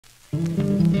Don't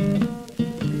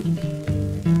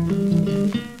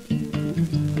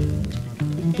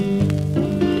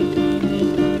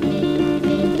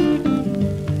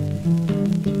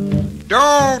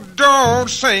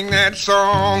sing that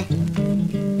song,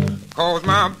 'cause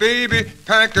my baby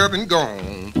packed up and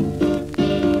gone.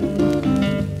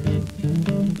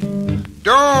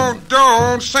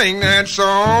 Don't sing that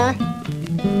song,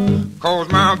 'cause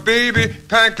my baby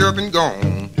packed up and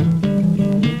gone.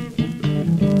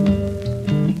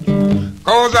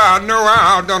 'Cause I know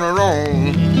I've done her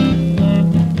wrong,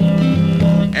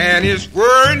 and it's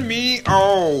worrying me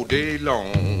all day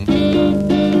long.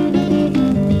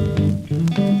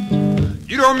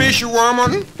 You don't miss your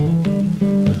woman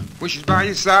when she's by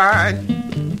your side.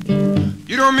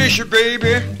 You don't miss your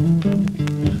baby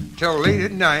till late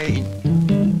at night.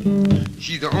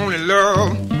 She's the only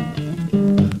love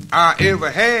I ever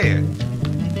had.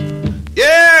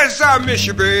 Yes, I miss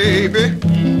you, baby.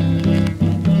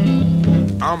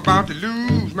 I'm about to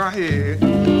lose my head.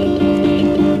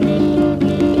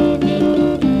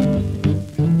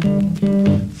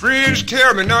 Friends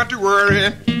tell me not to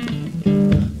worry,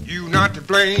 you not to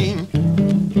blame.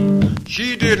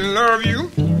 She didn't love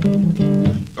you,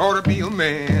 ought to be a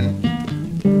man.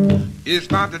 It's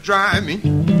about to drive me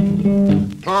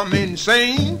plumb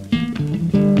insane.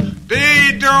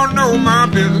 They don't know my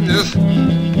business,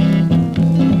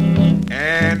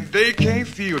 and they can't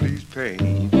feel these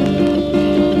pain.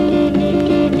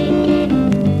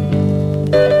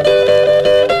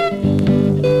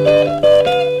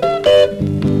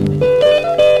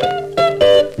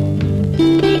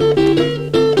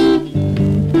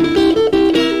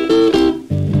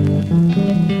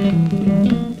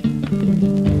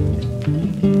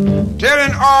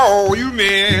 Telling all you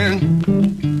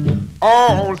men,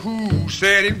 all who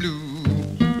said it blue,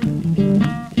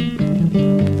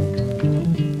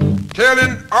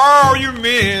 telling all you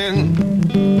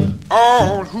men,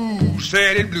 all who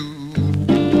said it blue,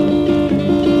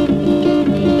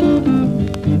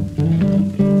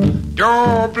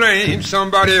 don't blame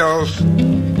somebody else.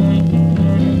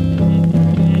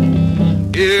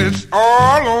 It's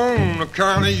all on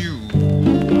account of you.